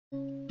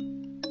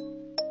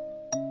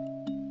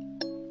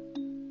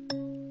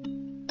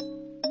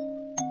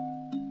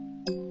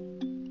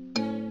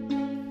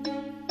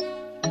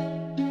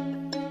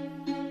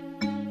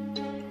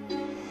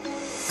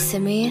to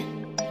me.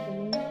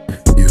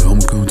 Yeah, I'ma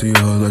come to your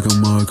house like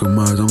I'm Mark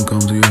Myers. I'ma come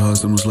to your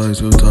house, I'ma slice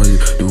so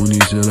tight. Doing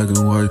these shit like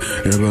I'm white.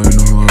 Everybody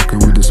know how I come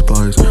with the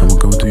spice. I'ma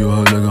come to your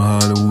house like I'm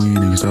Halloween.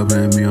 Nigga, stop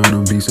playing me on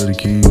them beats of the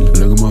king.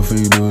 Look at my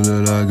finger,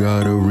 look like I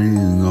got a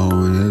ring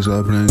on. Yeah,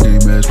 stop playing,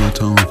 can't match my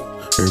tone.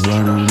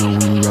 Everybody don't know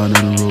when we ride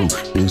down the road.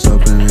 Yeah,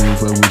 stop playing, I ain't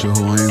fuck with your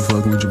hoe, I ain't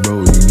fuck with your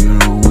bro. You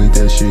get on with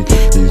that shit.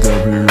 Yeah,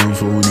 stop playing on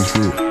for when it's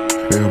fit.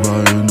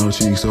 Everybody don't know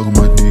she sucking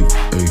my dick.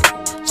 Ayy,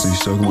 she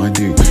sucking my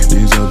dick.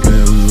 Then stop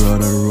playing, we ride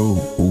down the road.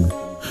 Ooh.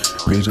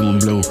 Bitch,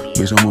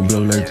 I'ma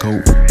blow like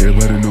coke.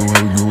 Everybody know how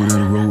we going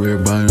down the road.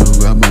 Everybody know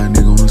got my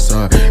nigga on the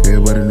side.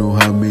 Everybody know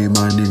how me and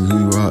my niggas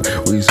we rock.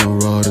 We so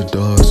raw to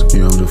dogs.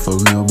 You know the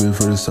fucking up in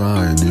for the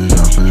side. Then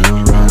stop playing,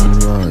 I'm riding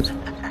the rods.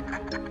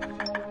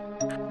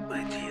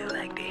 Would you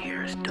like to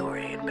hear a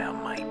story about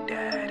my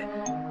dad?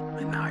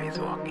 When I was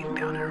walking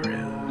down the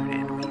road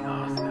and we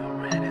also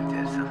ran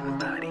into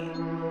somebody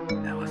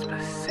that was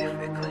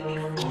specifically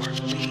for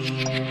me.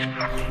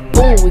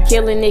 Boom, we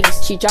killing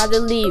niggas. She tried to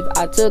leave.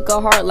 I took her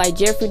heart like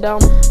Jeffrey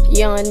Dahmer.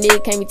 Young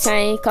nigga can't be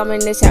tamed. Come in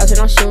this house and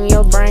I'm shooting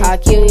your brain. I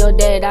kill your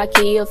dad, I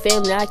kill your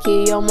family, I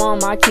kill your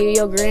mom, I kill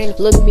your granny.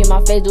 Look at me in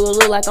my face, do it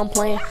look like I'm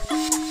playing?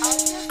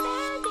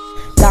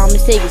 Time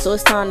is ticking, so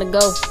it's time to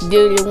go.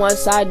 Did it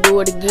once, I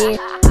do it again.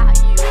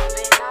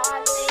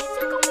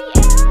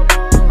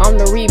 I'm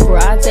the Reaper,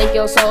 I take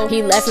your soul.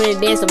 He laughing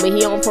and dancing, but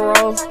he on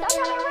parole.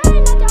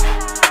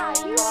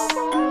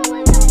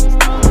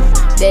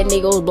 That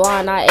nigga was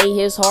blind, I ate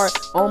his heart.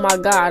 Oh my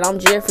god, I'm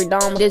Jeffrey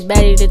Dahmer. This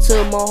baddie that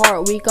took my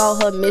heart, we call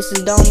her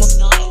Mrs. Dahmer. This is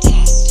not a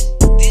test.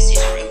 This is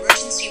your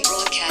emergency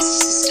broadcast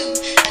system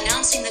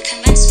announcing the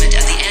commencement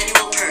of the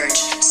annual purge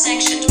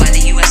sanctioned by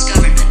the U.S.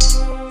 government.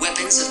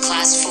 Weapons of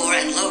class 4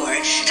 and lower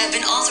have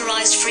been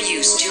authorized for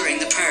use during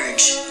the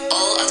purge.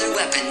 All other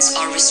weapons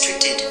are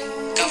restricted.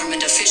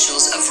 Government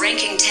officials of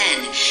ranking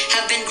 10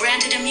 have been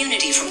granted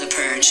immunity from the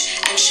purge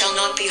and shall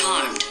not be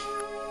harmed.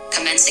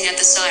 Commencing at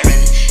the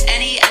siren,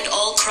 any and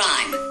all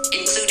crime,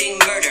 including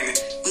murder,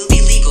 will be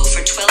legal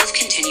for 12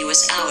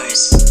 continuous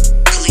hours.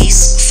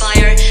 Police,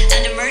 fire,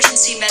 and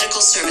emergency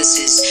medical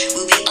services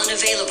will be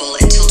unavailable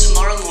until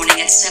tomorrow morning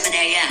at 7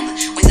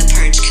 a.m. when the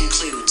purge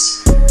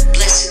concludes.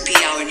 Blessed be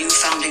our new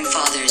founding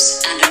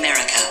fathers and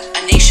America.